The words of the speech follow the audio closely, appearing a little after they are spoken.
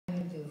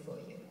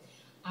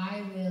I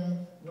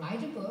will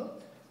write a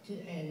book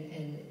and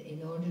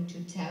in order to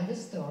tell the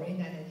story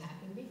that had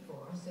happened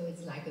before. So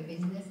it's like a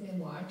business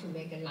memoir to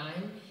make a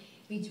line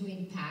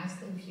between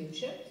past and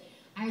future.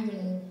 I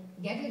will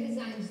get a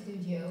design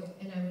studio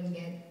and I will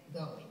get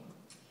going.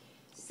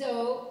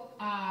 So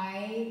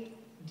I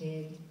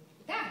did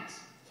that.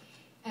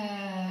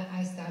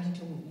 I started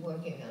to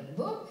working on the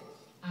book.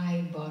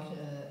 I bought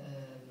a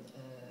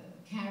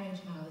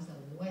carriage house on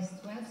West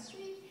 12th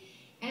Street,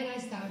 and I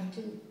started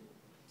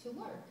to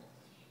work.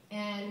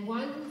 And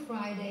one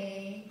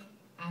Friday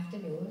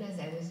afternoon, as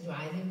I was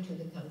driving to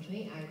the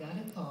country, I got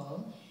a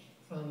call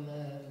from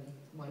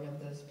one of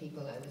those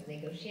people I was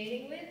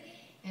negotiating with,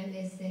 and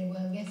they said,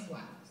 well, guess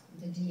what?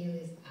 The deal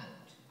is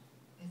out.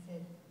 I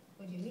said,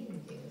 what do you mean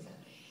the deal is out?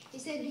 He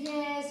said,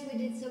 yes, we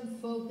did some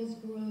focus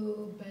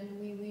group, and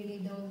we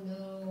really don't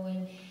know,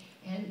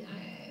 and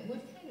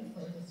what kind of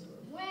focus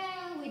group?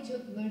 Well, we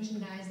took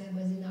merchandise that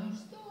was in our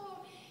store,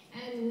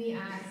 and we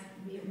asked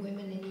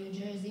women in New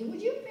Jersey,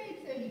 would you pay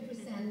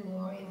 30%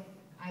 more if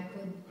I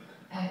put,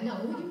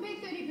 would you pay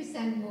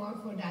 30% more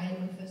for Diane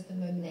Von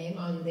Furstenburg name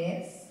on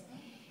this?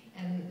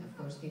 And of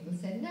course people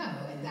said no,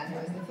 and that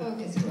was the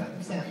focus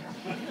group. So,